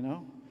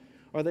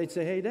 Or they'd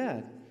say, "Hey,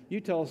 Dad,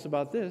 you tell us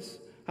about this.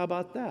 How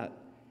about that?"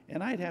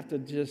 And I'd have to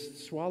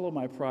just swallow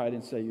my pride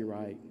and say, "You're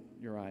right.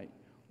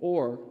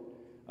 Or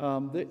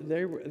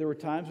there were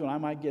times when I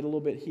might get a little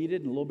bit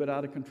heated and a little bit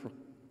out of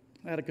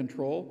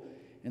control,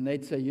 and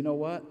they'd say, "You know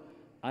what?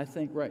 I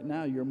think right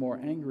now you're more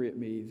angry at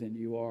me than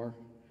you are,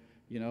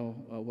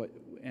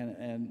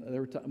 And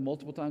there were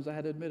multiple times I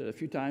had to admit it. A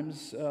few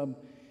times, just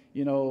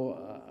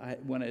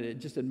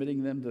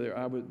admitting them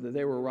that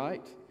they were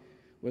right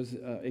was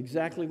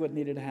exactly what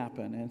needed to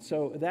happen. And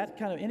so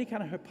any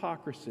kind of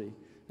hypocrisy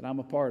that I'm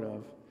a part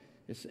of,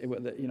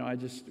 I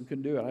just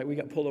couldn't do it. We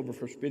got pulled over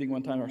for speeding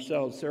one time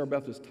ourselves. Sarah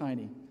Beth was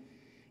tiny,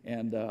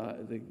 and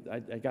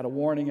I got a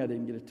warning. I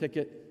didn't get a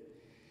ticket.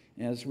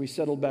 As we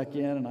settled back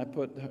in and I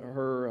put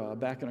her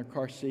back in her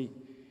car seat,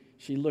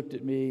 she looked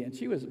at me, and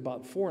she was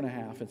about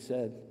 4.5, and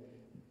said,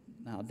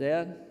 "Now,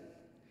 Dad,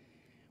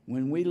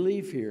 when we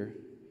leave here,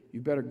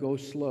 you better go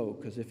slow,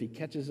 because if he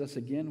catches us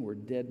again, we're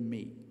dead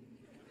meat."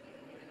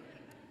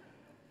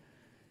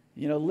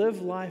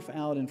 Live life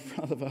out in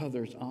front of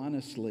others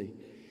honestly.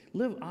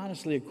 Live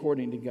honestly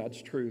according to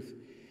God's truth.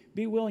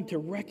 Be willing to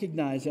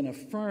recognize and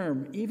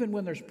affirm, even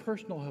when there's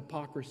personal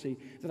hypocrisy,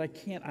 that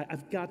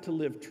I've got to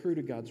live true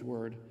to God's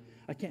word.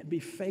 I can't be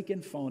fake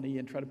and phony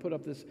and try to put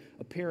up this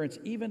appearance,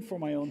 even for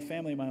my own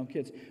family and my own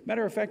kids.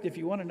 Matter of fact, if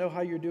you want to know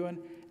how you're doing,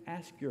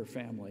 ask your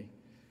family.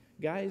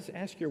 Guys,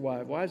 ask your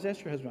wife. Wives,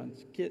 ask your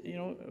husbands.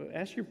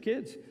 Ask your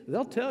kids.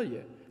 They'll tell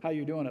you how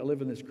you're doing at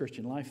living this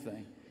Christian life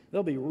thing.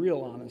 They'll be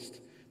real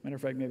honest. Matter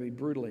of fact, maybe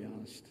brutally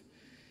honest.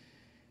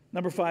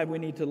 Number 5, we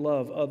need to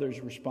love others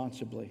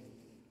responsibly.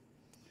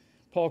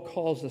 Paul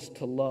calls us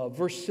to love.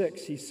 Verse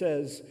 6, he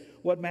says,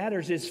 what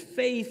matters is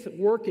faith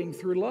working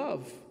through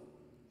love.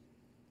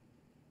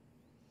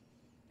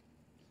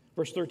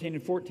 Verse 13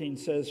 and 14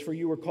 says, "For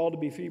you were called to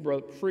be free,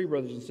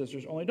 brothers and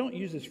sisters, only don't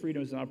use this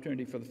freedom as an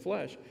opportunity for the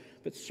flesh,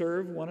 but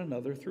serve one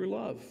another through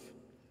love."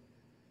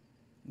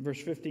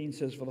 Verse 15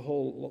 says, the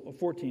whole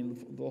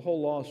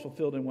law is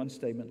fulfilled in one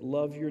statement: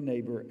 love your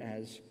neighbor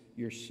as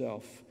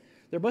yourself.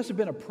 There must have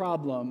been a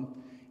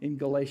problem in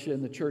Galatia,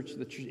 in the church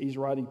that he's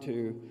writing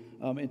to,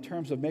 in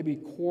terms of maybe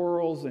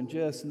quarrels and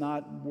just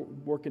not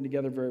working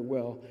together very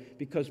well,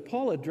 because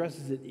Paul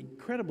addresses it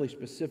incredibly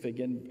specific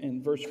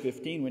in verse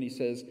 15 when he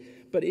says,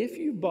 but if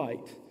you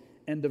bite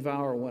and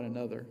devour one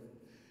another.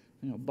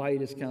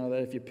 Bite is kind of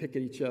that if you pick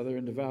at each other,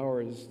 and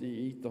devour is you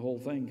eat the whole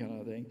thing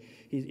kind of thing.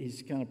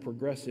 He's kind of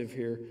progressive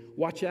here.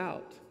 Watch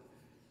out,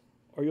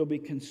 or you'll be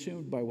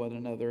consumed by one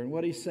another. And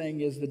what he's saying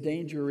is the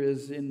danger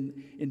is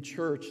in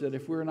church that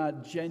if we're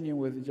not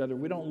genuine with each other,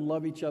 we don't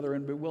love each other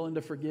and be willing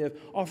to forgive,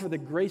 offer the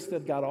grace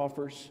that God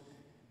offers,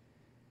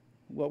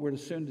 what we're to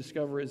soon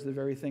discover is the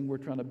very thing we're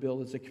trying to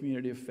build as a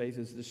community of faith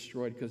is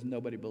destroyed because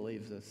nobody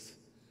believes us.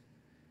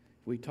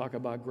 We talk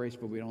about grace,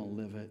 but we don't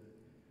live it.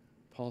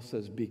 Paul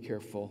says, be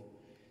careful.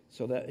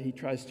 So that he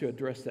tries to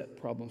address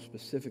that problem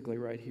specifically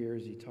right here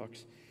as he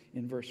talks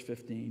in verse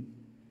 15.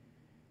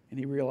 And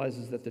he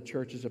realizes that the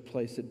church is a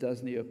place that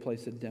does need a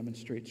place that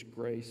demonstrates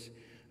grace.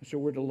 So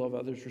we're to love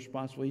others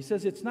responsibly. He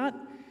says it's not,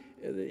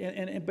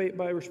 and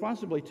by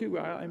responsibly too,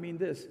 I mean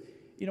this.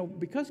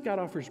 Because God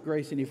offers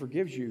grace and he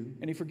forgives you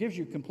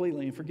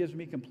completely and forgives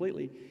me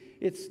completely,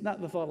 it's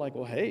not the thought like,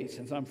 well, hey,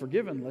 since I'm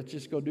forgiven, let's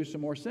just go do some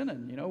more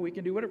sinning. We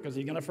can do whatever because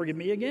he's going to forgive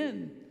me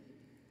again.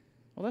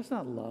 Well, that's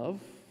not love.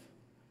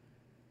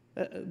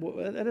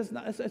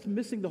 That's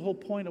missing the whole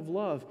point of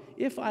love.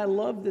 If I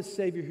love this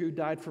Savior who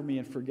died for me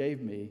and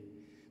forgave me,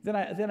 then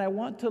I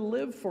want to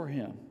live for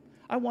him.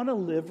 I want to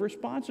live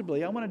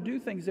responsibly. I want to do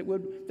things that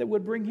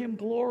would bring him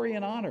glory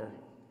and honor.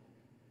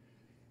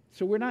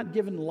 So we're not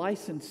given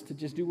license to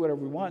just do whatever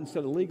we want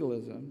instead of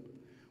legalism.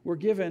 What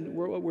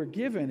we're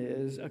given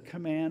is a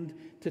command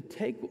to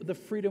take the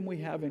freedom we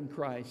have in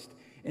Christ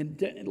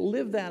and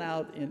live that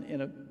out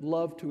in a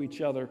love to each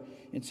other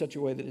in such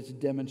a way that it's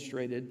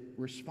demonstrated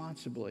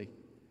responsibly.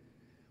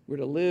 We're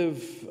to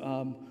live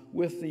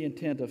with the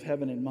intent of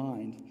heaven in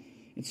mind.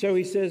 And so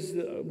he says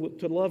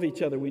to love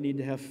each other, we need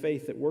to have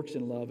faith that works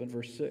in love in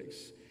verse 6.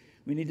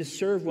 We need to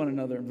serve one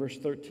another in verse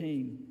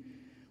 13.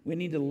 We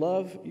need to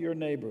love your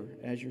neighbor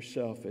as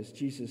yourself, as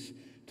Jesus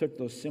took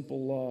those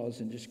simple laws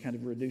and just kind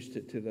of reduced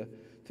it to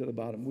the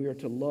bottom. We are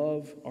to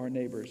love our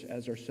neighbors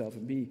as ourselves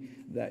and be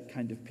that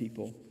kind of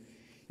people.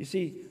 You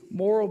see,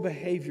 moral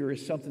behavior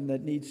is something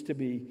that needs to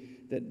be,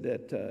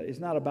 that is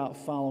not about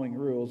following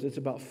rules. It's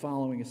about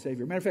following a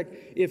Savior. Matter of fact,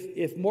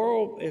 if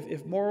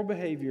moral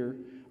behavior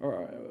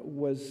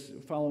was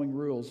following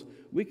rules,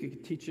 we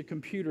could teach a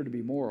computer to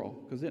be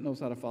moral because it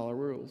knows how to follow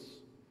rules.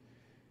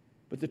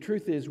 But the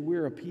truth is,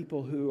 we're a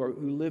people who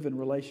live in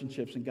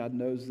relationships, and God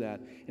knows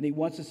that. And he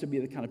wants us to be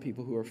the kind of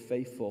people who are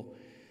faithful.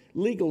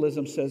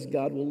 Legalism says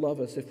God will love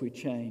us if we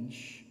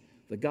change.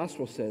 The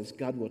gospel says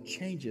God will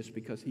change us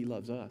because he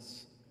loves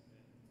us.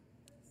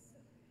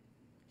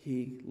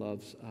 He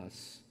loves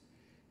us.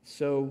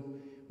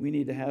 So we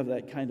need to have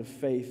that kind of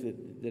faith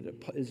that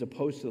is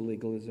opposed to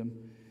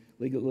legalism.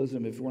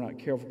 Legalism, if we're not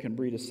careful, can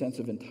breed a sense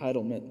of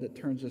entitlement that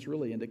turns us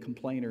really into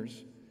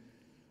complainers.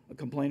 A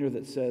complainer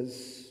that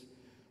says,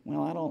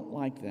 well, I don't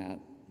like that,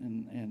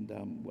 and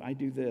I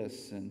do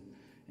this, and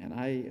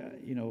I,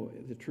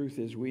 the truth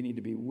is we need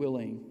to be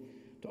willing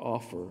to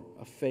offer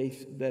a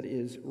faith that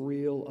is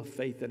real, a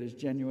faith that is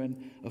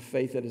genuine, a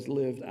faith that is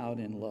lived out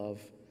in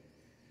love.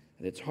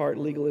 At its heart,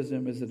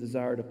 legalism is a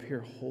desire to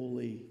appear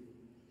holy.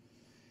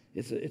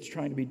 It's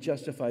trying to be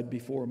justified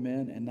before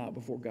men and not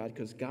before God,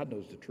 because God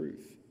knows the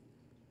truth.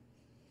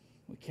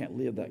 We can't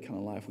live that kind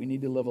of life. We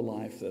need to live a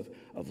life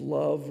of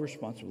love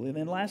responsibly. And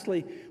then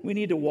lastly, we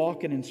need to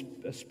walk in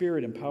a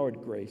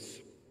spirit-empowered grace.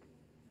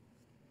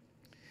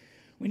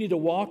 We need to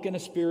walk in a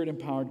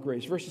spirit-empowered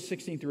grace. Verses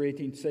 16 through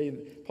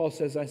 18 Paul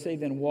says, I say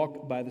then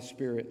walk by the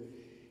Spirit,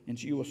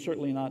 and you will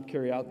certainly not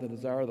carry out the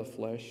desire of the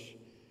flesh.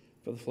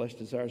 For the flesh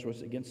desires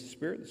what's against the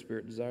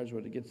Spirit desires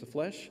what's against the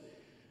flesh.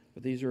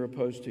 But these are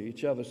opposed to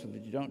each other so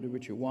that you don't do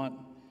what you want.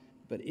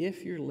 But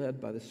if you're led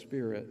by the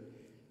Spirit,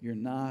 you're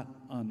not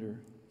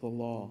under the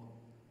law.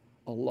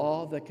 A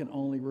law that can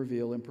only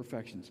reveal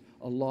imperfections.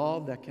 A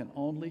law that can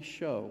only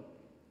show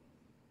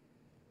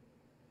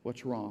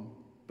what's wrong,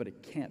 but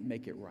it can't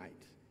make it right.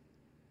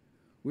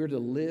 We're to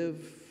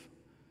live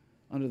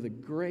under the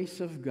grace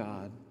of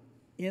God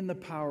in the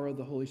power of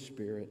the Holy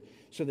Spirit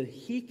so that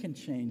he can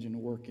change and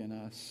work in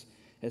us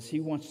as he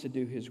wants to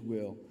do his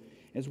will.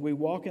 As we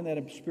walk in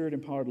that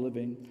spirit-empowered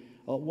living,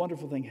 a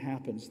wonderful thing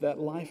happens. That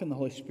life in the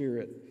Holy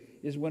Spirit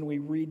is when we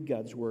read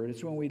God's word.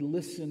 It's when we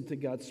listen to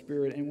God's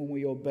Spirit and when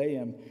we obey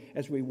him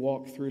as we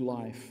walk through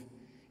life.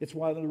 It's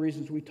one of the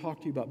reasons we talk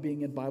to you about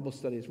being in Bible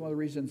study. It's one of the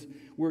reasons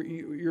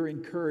you're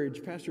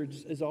encouraged. Pastor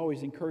is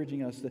always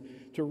encouraging us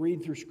to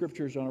read through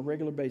scriptures on a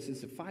regular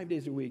basis, 5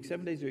 days a week,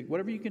 7 days a week,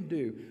 whatever you can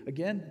do.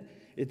 Again,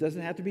 it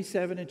doesn't have to be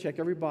 7 and check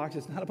every box.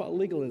 It's not about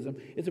legalism.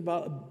 It's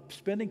about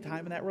spending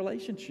time in that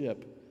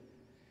relationship.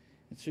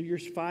 And so your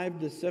 5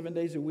 to 7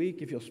 days a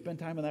week, if you'll spend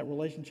time in that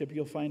relationship,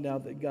 you'll find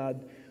out that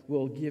God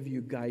will give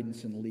you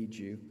guidance and lead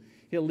you.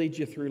 He'll lead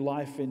you through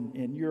life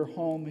in your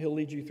home. He'll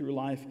lead you through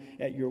life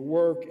at your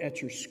work,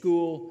 at your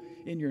school,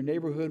 in your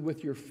neighborhood,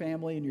 with your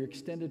family and your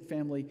extended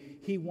family.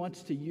 He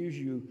wants to use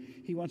you.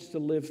 He wants to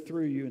live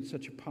through you in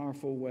such a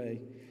powerful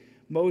way.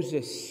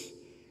 Moses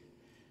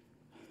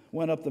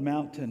went up the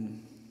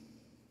mountain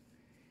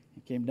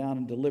and came down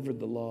and delivered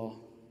the law.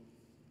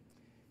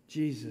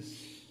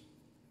 Jesus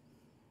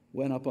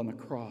went up on the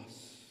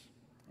cross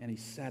and he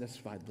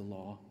satisfied the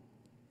law.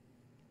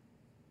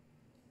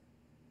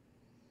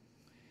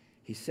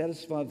 He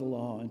satisfied the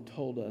law and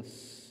told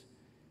us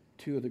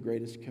two of the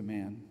greatest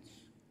commands.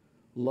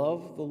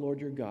 Love the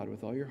Lord your God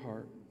with all your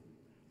heart,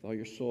 with all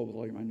your soul, with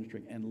all your mind and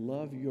strength, and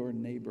love your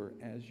neighbor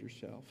as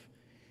yourself.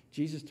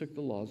 Jesus took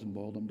the laws and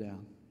boiled them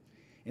down.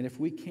 And if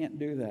we can't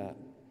do that,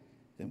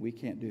 then we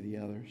can't do the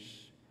others.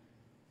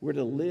 We're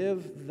to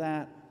live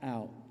that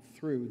out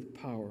through the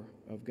power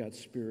of God's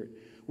Spirit.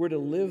 We're to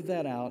live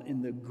that out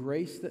in the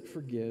grace that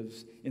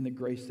forgives, in the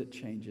grace that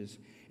changes.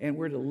 And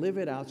we're to live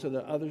it out so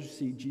that others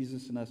see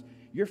Jesus in us.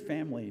 Your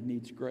family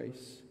needs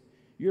grace.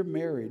 Your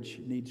marriage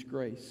needs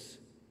grace.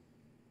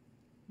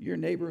 Your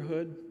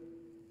neighborhood,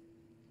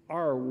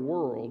 our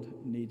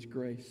world needs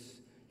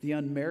grace. The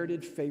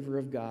unmerited favor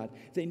of God.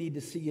 They need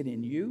to see it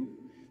in you,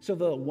 so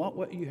they'll want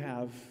what you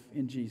have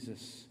in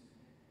Jesus.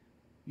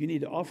 You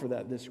need to offer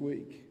that this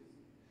week.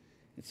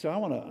 And so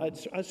I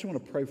just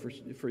want to pray for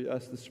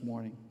us this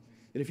morning.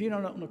 That if you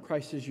don't know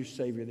Christ as your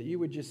Savior, that you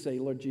would just say,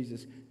 Lord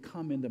Jesus,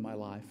 come into my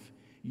life.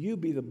 You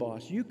be the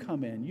boss. You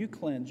come in. You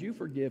cleanse. You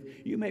forgive.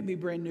 You make me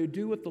brand new.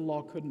 Do what the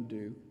law couldn't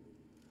do.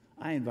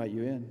 I invite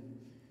you in.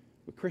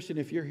 But Christian,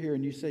 if you're here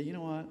and you say, you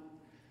know what?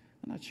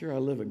 I'm not sure I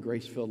live a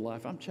grace-filled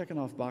life. I'm checking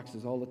off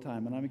boxes all the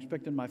time, and I'm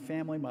expecting my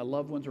family, my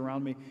loved ones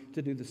around me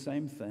to do the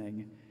same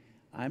thing.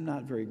 I'm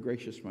not very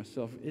gracious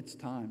myself. It's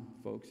time,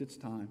 folks. It's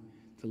time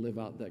to live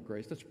out that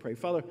grace. Let's pray.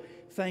 Father,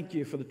 thank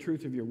you for the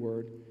truth of your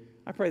word.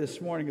 I pray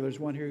this morning if there's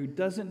one here who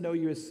doesn't know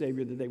you as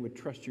Savior, that they would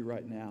trust you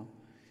right now,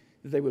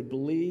 that they would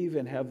believe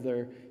and have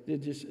their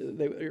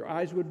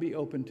eyes would be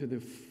open to the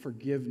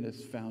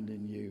forgiveness found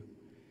in you.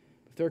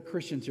 If there are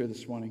Christians here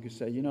this morning who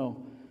say, you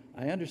know,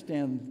 I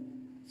understand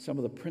some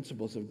of the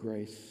principles of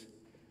grace,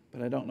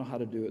 but I don't know how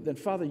to do it, then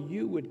Father,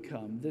 you would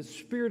come, the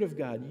Spirit of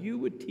God, you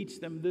would teach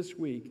them this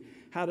week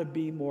how to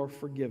be more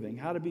forgiving,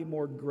 how to be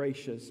more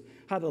gracious,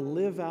 how to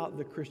live out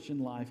the Christian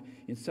life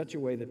in such a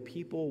way that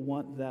people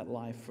want that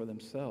life for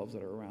themselves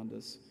that are around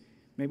us.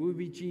 May we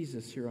be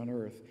Jesus here on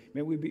earth.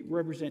 May we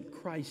represent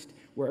Christ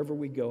wherever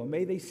we go. And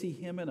may they see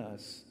him in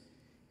us.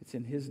 It's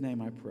in his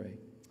name I pray.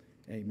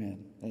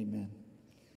 Amen. Amen.